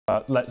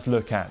let's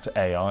look at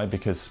AI,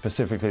 because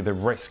specifically the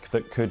risk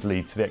that could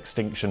lead to the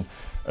extinction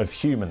of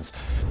humans.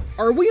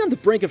 Are we on the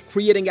brink of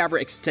creating our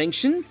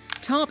extinction?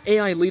 Top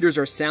AI leaders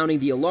are sounding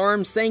the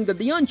alarm, saying that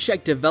the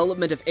unchecked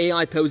development of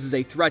AI poses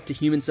a threat to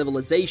human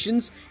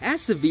civilizations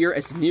as severe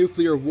as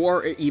nuclear war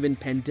or even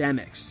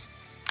pandemics.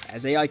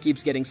 As AI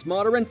keeps getting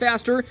smarter and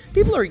faster,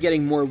 people are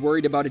getting more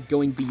worried about it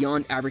going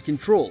beyond our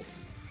control.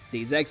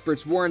 These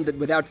experts warn that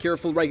without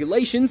careful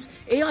regulations,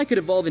 AI could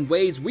evolve in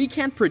ways we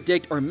can't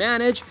predict or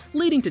manage,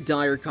 leading to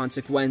dire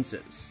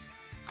consequences.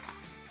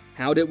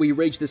 How did we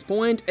reach this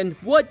point, and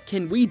what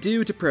can we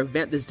do to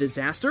prevent this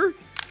disaster?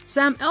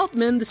 Sam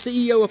Altman, the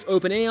CEO of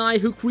OpenAI,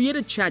 who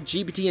created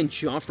ChatGPT, and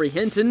Geoffrey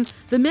Hinton,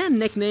 the man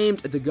nicknamed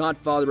the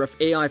Godfather of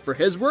AI for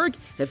his work,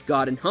 have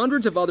gotten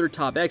hundreds of other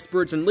top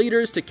experts and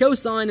leaders to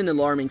co-sign an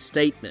alarming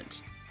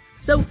statement.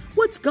 So,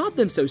 what's got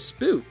them so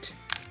spooked?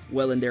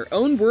 Well, in their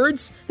own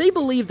words, they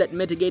believe that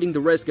mitigating the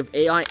risk of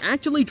AI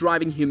actually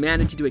driving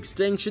humanity to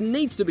extinction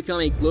needs to become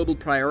a global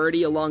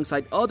priority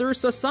alongside other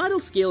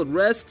societal-scale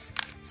risks,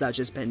 such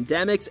as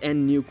pandemics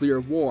and nuclear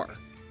war.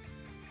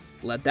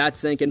 Let that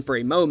sink in for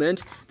a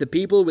moment. The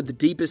people with the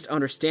deepest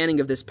understanding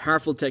of this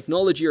powerful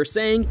technology are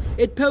saying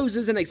it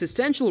poses an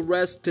existential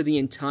risk to the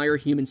entire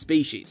human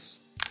species.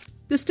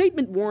 The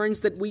statement warns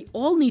that we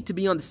all need to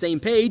be on the same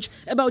page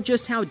about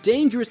just how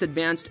dangerous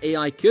advanced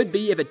AI could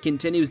be if it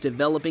continues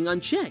developing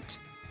unchecked.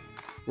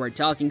 We're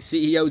talking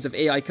CEOs of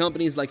AI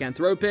companies like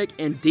Anthropic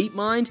and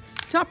DeepMind,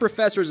 top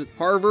professors at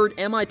Harvard,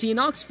 MIT,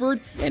 and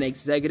Oxford, and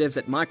executives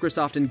at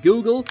Microsoft and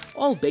Google,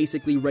 all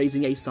basically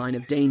raising a sign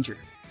of danger.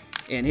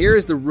 And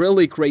here's the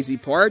really crazy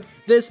part,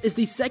 this is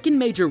the second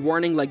major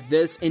warning like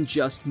this in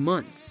just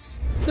months.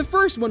 The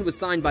first one was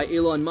signed by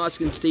Elon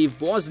Musk and Steve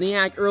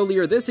Wozniak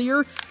earlier this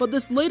year, but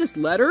this latest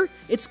letter,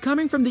 it's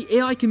coming from the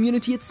AI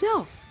community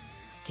itself.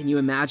 Can you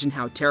imagine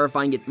how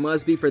terrifying it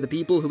must be for the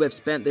people who have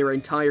spent their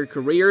entire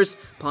careers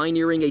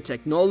pioneering a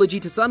technology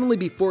to suddenly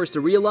be forced to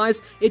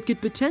realize it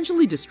could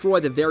potentially destroy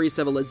the very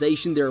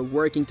civilization they're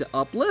working to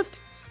uplift?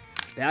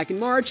 Back in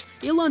March,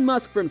 Elon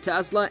Musk from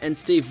Tesla and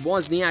Steve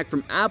Wozniak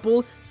from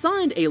Apple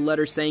signed a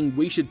letter saying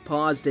we should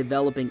pause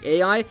developing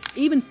AI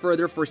even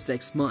further for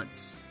 6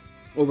 months.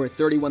 Over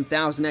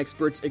 31,000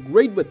 experts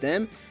agreed with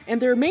them,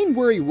 and their main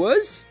worry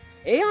was,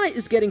 AI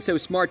is getting so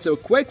smart so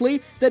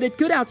quickly that it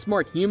could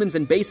outsmart humans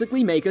and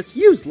basically make us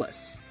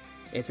useless.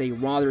 It's a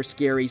rather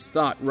scary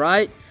thought,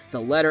 right?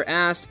 The letter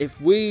asked if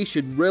we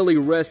should really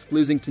risk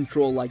losing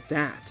control like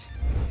that.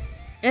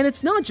 And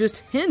it's not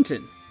just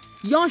Hinton.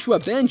 Yoshua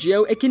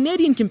Bengio, a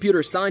Canadian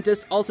computer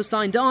scientist, also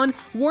signed on,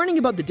 warning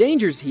about the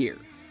dangers here.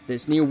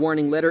 This new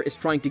warning letter is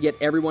trying to get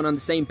everyone on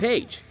the same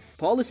page.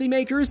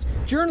 Policymakers,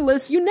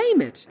 journalists, you name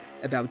it,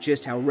 about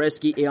just how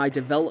risky AI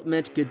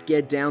development could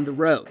get down the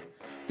road.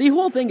 The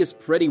whole thing is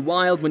pretty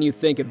wild when you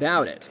think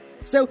about it.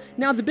 So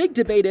now the big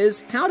debate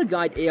is how to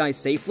guide AI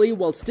safely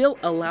while still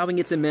allowing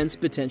its immense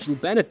potential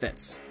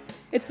benefits.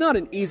 It's not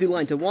an easy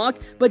line to walk,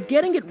 but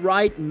getting it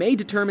right may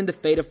determine the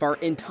fate of our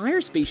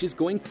entire species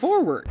going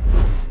forward.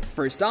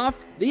 First off,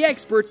 the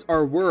experts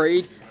are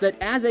worried that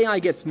as AI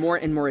gets more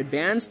and more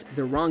advanced,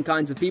 the wrong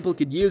kinds of people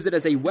could use it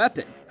as a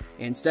weapon.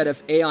 Instead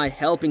of AI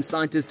helping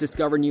scientists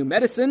discover new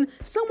medicine,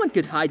 someone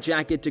could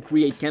hijack it to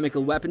create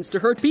chemical weapons to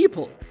hurt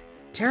people.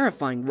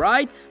 Terrifying,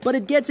 right? But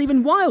it gets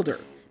even wilder.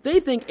 They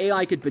think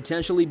AI could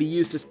potentially be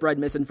used to spread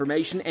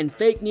misinformation and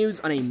fake news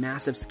on a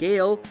massive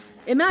scale.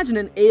 Imagine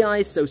an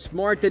AI so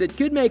smart that it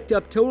could make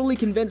up totally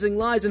convincing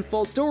lies and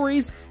false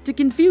stories to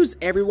confuse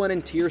everyone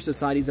and tear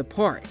societies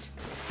apart.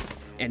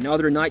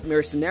 Another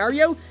nightmare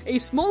scenario, a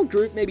small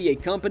group, maybe a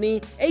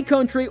company, a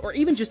country, or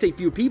even just a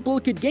few people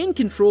could gain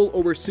control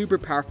over super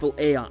powerful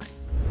AI.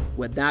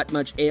 With that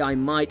much AI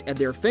might at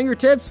their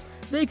fingertips,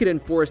 they could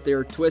enforce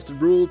their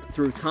twisted rules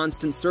through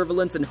constant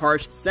surveillance and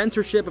harsh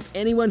censorship of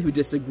anyone who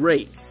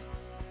disagrees.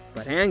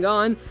 But hang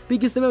on,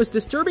 because the most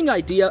disturbing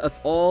idea of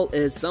all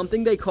is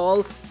something they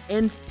call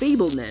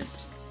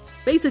enfeeblement.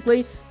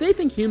 Basically, they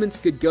think humans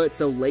could get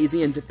so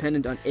lazy and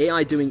dependent on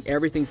AI doing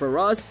everything for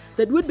us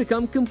that we'd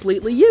become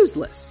completely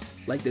useless.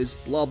 Like those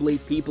blobbly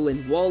people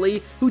in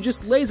WALL-E who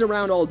just laze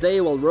around all day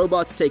while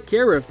robots take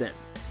care of them.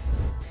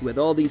 With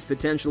all these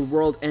potential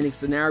world-ending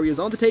scenarios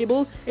on the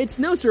table, it's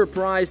no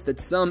surprise that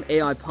some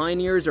AI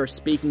pioneers are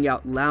speaking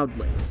out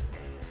loudly.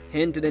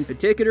 Hinton in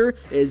particular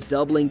is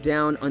doubling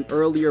down on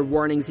earlier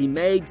warnings he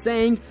made,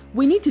 saying,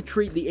 we need to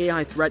treat the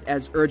AI threat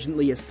as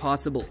urgently as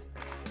possible.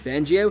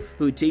 Bengio,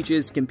 who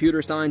teaches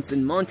computer science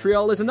in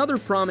Montreal, is another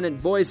prominent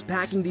voice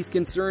backing these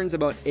concerns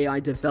about AI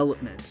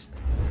development.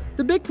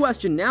 The big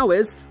question now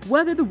is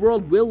whether the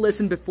world will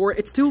listen before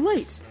it's too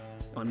late.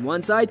 On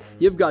one side,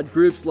 you've got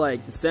groups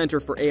like the Center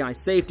for AI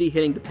Safety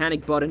hitting the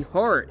panic button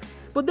hard.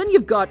 But then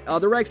you've got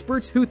other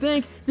experts who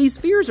think these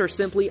fears are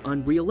simply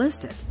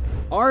unrealistic.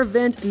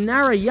 Arvind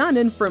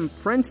Narayanan from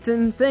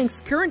Princeton thinks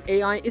current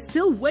AI is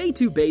still way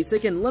too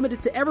basic and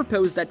limited to ever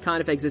pose that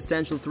kind of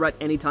existential threat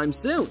anytime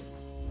soon.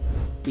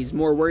 He's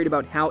more worried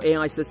about how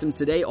AI systems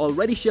today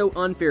already show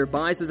unfair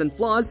biases and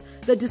flaws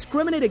that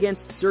discriminate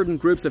against certain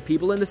groups of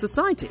people in the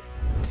society.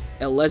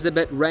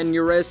 Elizabeth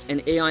Renuris,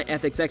 an AI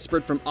ethics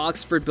expert from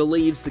Oxford,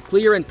 believes the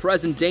clear and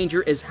present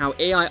danger is how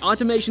AI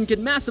automation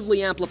can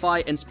massively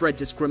amplify and spread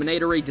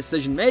discriminatory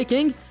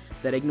decision-making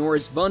that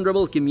ignores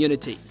vulnerable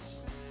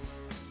communities.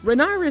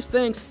 Renuris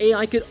thinks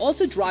AI could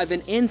also drive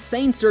an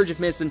insane surge of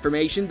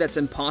misinformation that's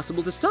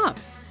impossible to stop,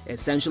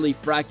 essentially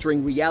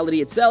fracturing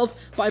reality itself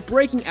by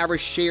breaking our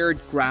shared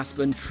grasp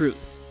on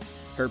truth.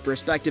 Her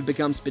perspective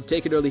becomes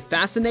particularly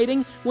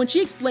fascinating when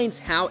she explains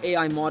how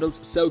AI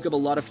models soak up a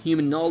lot of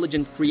human knowledge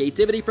and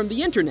creativity from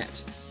the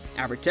internet.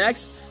 Our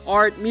texts,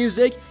 art,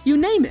 music, you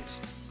name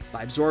it.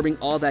 By absorbing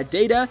all that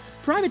data,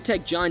 private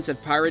tech giants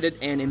have pirated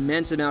an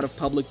immense amount of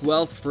public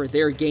wealth for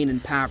their gain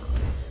and power.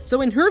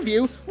 So in her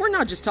view, we're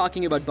not just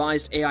talking about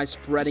biased AI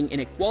spreading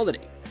inequality.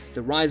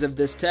 The rise of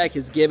this tech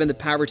has given the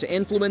power to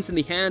influence in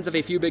the hands of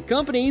a few big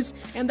companies,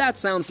 and that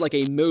sounds like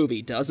a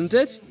movie, doesn't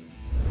it?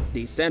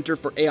 The Center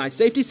for AI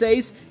Safety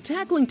says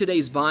tackling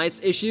today's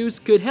bias issues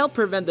could help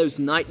prevent those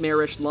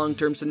nightmarish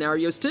long-term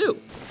scenarios too.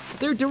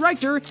 Their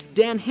director,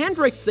 Dan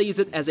Hendricks, sees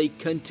it as a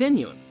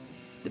continuum.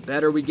 The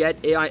better we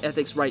get AI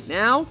ethics right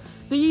now,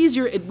 the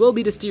easier it will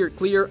be to steer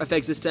clear of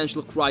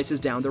existential crisis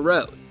down the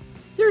road.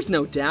 There's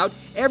no doubt,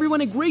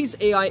 everyone agrees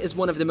AI is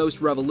one of the most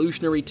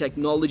revolutionary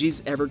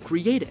technologies ever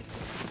created.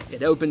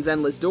 It opens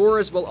endless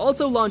doors while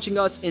also launching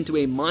us into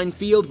a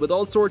minefield with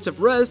all sorts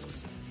of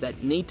risks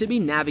that need to be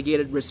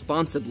navigated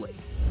responsibly.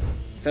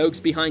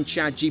 Folks behind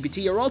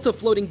ChatGPT are also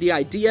floating the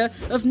idea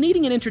of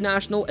needing an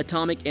international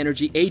atomic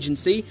energy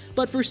agency,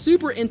 but for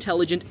super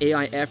intelligent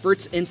AI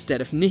efforts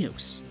instead of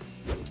nukes.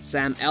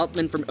 Sam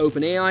Altman from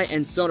OpenAI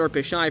and Sundar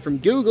Pichai from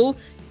Google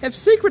have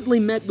secretly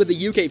met with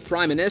the UK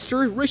Prime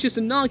Minister Rishi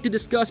Sunak to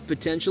discuss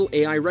potential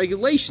AI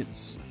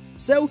regulations.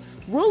 So,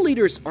 world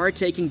leaders are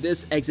taking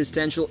this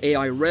existential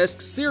AI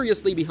risk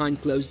seriously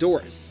behind closed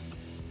doors.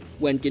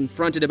 When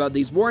confronted about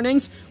these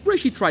warnings,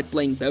 Rishi tried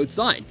playing both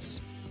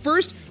sides.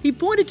 First, he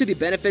pointed to the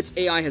benefits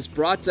AI has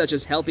brought, such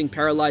as helping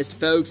paralyzed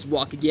folks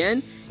walk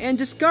again and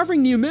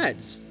discovering new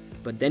meds.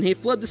 But then he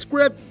flipped the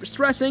script,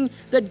 stressing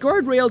that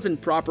guardrails and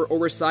proper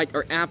oversight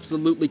are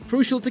absolutely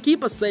crucial to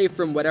keep us safe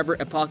from whatever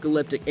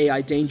apocalyptic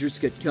AI dangers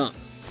could come.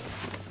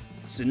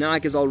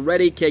 Sunak has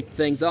already kicked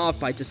things off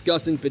by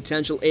discussing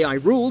potential AI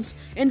rules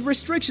and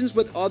restrictions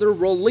with other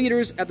world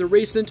leaders at the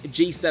recent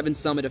G7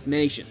 Summit of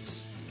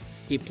Nations.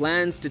 He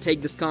plans to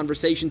take this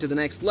conversation to the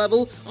next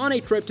level on a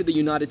trip to the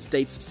United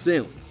States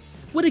soon.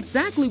 What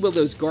exactly will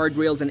those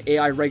guardrails and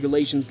AI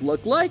regulations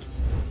look like?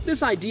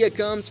 This idea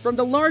comes from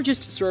the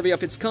largest survey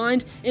of its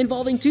kind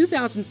involving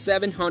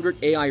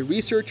 2,700 AI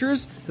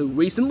researchers who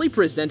recently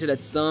presented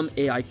at some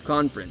AI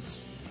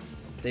conference.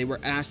 They were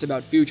asked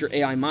about future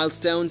AI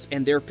milestones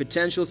and their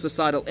potential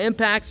societal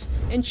impacts,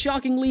 and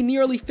shockingly,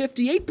 nearly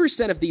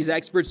 58% of these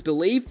experts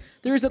believe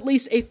there is at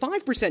least a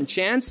 5%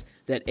 chance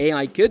that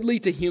AI could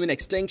lead to human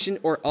extinction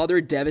or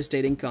other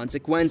devastating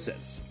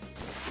consequences.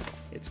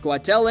 It's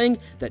quite telling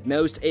that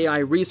most AI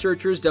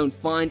researchers don't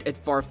find it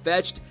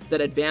far-fetched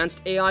that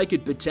advanced AI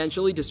could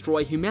potentially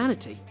destroy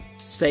humanity,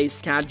 says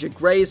Katja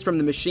Grace from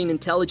the Machine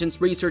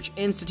Intelligence Research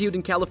Institute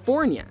in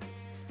California.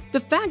 The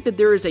fact that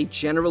there is a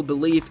general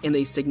belief in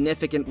a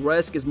significant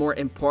risk is more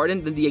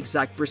important than the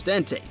exact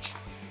percentage.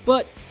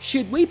 But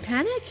should we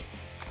panic?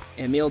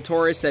 Emil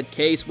Torres at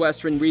Case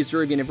Western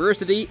Reserve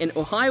University in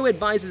Ohio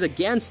advises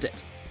against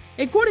it.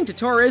 According to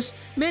Torres,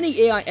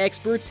 many AI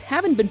experts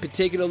haven't been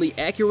particularly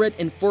accurate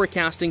in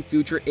forecasting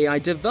future AI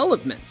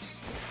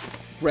developments.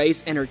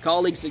 Grace and her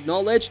colleagues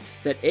acknowledge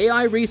that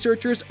AI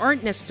researchers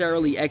aren't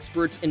necessarily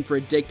experts in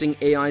predicting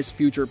AI's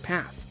future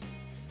path.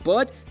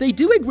 But they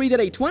do agree that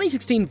a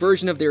 2016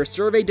 version of their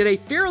survey did a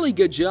fairly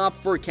good job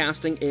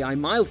forecasting AI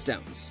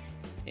milestones.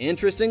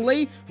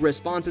 Interestingly,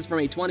 responses from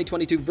a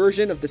 2022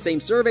 version of the same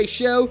survey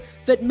show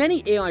that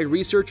many AI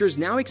researchers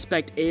now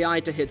expect AI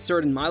to hit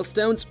certain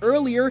milestones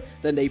earlier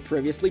than they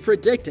previously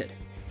predicted.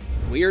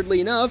 Weirdly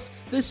enough,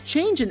 this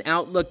change in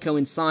outlook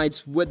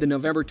coincides with the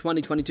November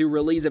 2022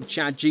 release of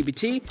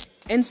ChatGPT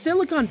and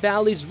Silicon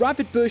Valley's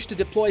rapid push to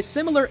deploy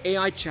similar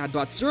AI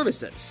chatbot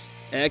services.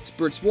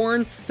 Experts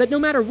warn that no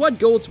matter what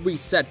goals we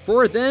set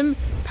for them,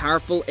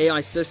 powerful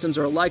AI systems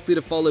are likely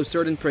to follow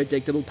certain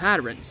predictable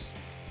patterns.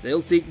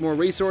 They'll seek more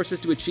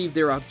resources to achieve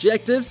their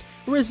objectives,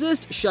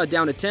 resist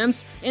shutdown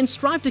attempts, and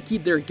strive to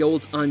keep their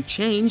goals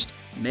unchanged,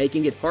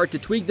 making it hard to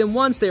tweak them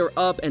once they are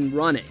up and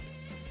running.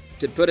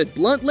 To put it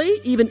bluntly,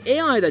 even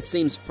AI that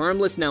seems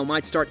harmless now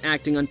might start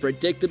acting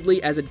unpredictably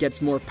as it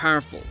gets more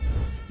powerful.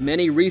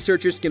 Many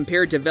researchers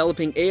compare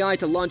developing AI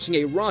to launching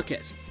a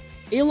rocket.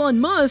 Elon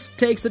Musk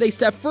takes it a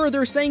step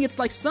further, saying it's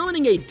like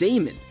summoning a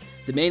demon.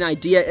 The main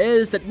idea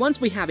is that once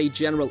we have a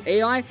general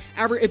AI,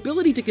 our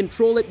ability to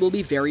control it will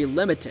be very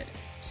limited.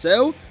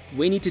 So,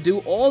 we need to do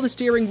all the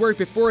steering work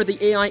before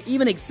the AI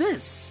even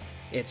exists.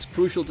 It's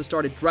crucial to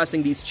start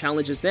addressing these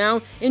challenges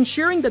now,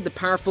 ensuring that the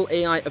powerful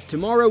AI of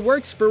tomorrow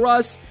works for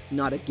us,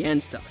 not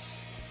against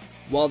us.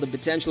 While the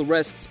potential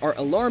risks are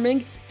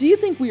alarming, do you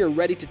think we are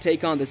ready to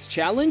take on this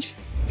challenge?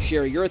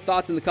 Share your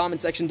thoughts in the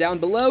comment section down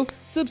below,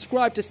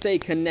 subscribe to stay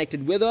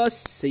connected with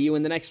us, see you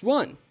in the next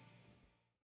one.